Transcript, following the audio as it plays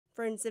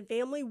Friends and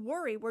family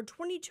worry where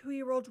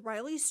 22-year-old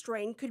Riley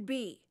Strain could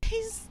be.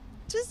 He's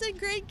just a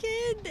great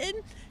kid, and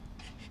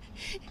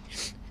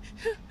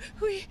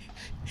we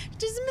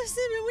just miss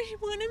him and we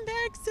want him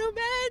back so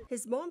bad.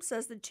 His mom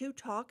says the two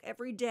talk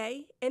every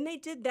day, and they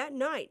did that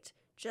night,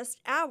 just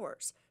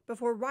hours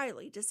before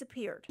Riley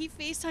disappeared. He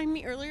FaceTimed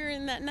me earlier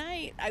in that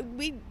night.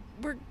 We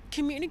were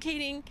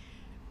communicating.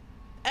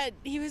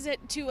 He was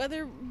at 2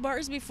 other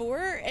bars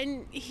before,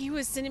 and he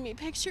was sending me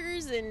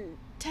pictures and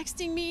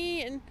texting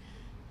me, and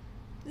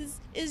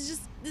this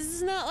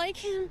is not like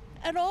him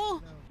at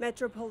all.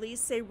 Metro Police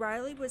say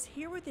Riley was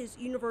here with his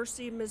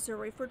University of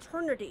Missouri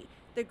fraternity,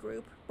 the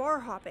group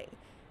BARHOPPING.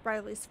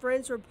 Riley's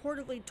friends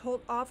reportedly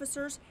told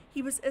officers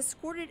he was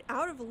escorted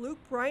out of Luke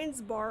Bryan's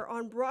bar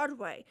on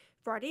Broadway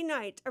Friday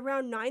night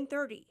around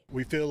 9:30.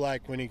 We feel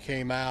like when he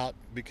came out,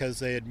 because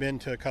they had been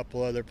to a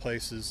couple other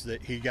places,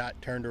 that he got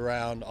turned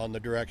around on the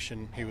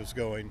direction he was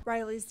going.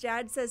 Riley's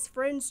dad says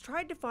friends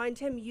tried to find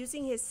him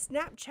using his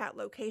Snapchat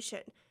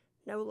location.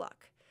 No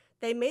luck.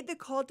 They made the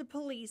call to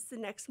police the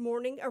next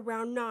morning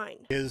around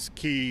 9. His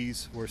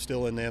keys were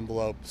still in the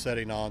envelope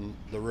sitting on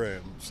the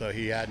room, so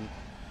he hadn't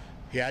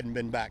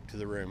been back to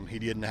the room. He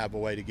didn't have a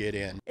way to get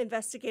in.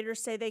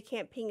 Investigators say they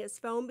can't ping his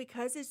phone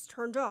because it's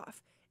turned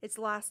off. Its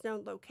last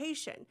known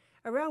location,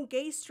 around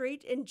Gay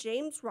Street and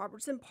James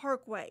Robertson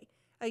Parkway.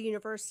 A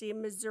University of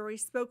Missouri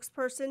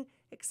spokesperson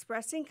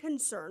expressing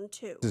concern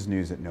too. This is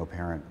news that no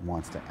parent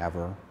wants to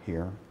ever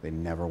hear. They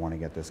never want to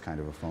get this kind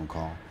of a phone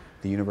call.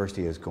 The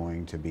university is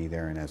going to be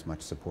there in as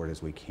much support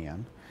as we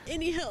can.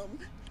 Any help?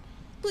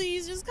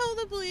 Please just call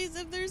the police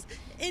if there's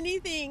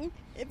anything.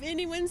 If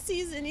anyone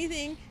sees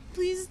anything,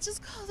 please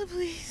just call the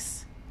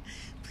police.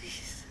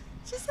 Please,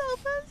 just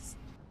help us.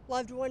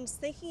 Loved ones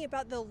thinking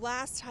about the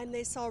last time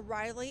they saw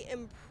Riley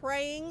and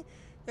praying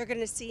they're going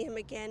to see him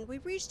again. We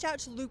reached out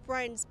to Luke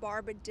Bryan's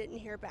bar but didn't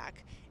hear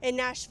back. In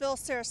Nashville,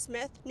 Sarah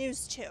Smith,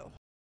 News 2.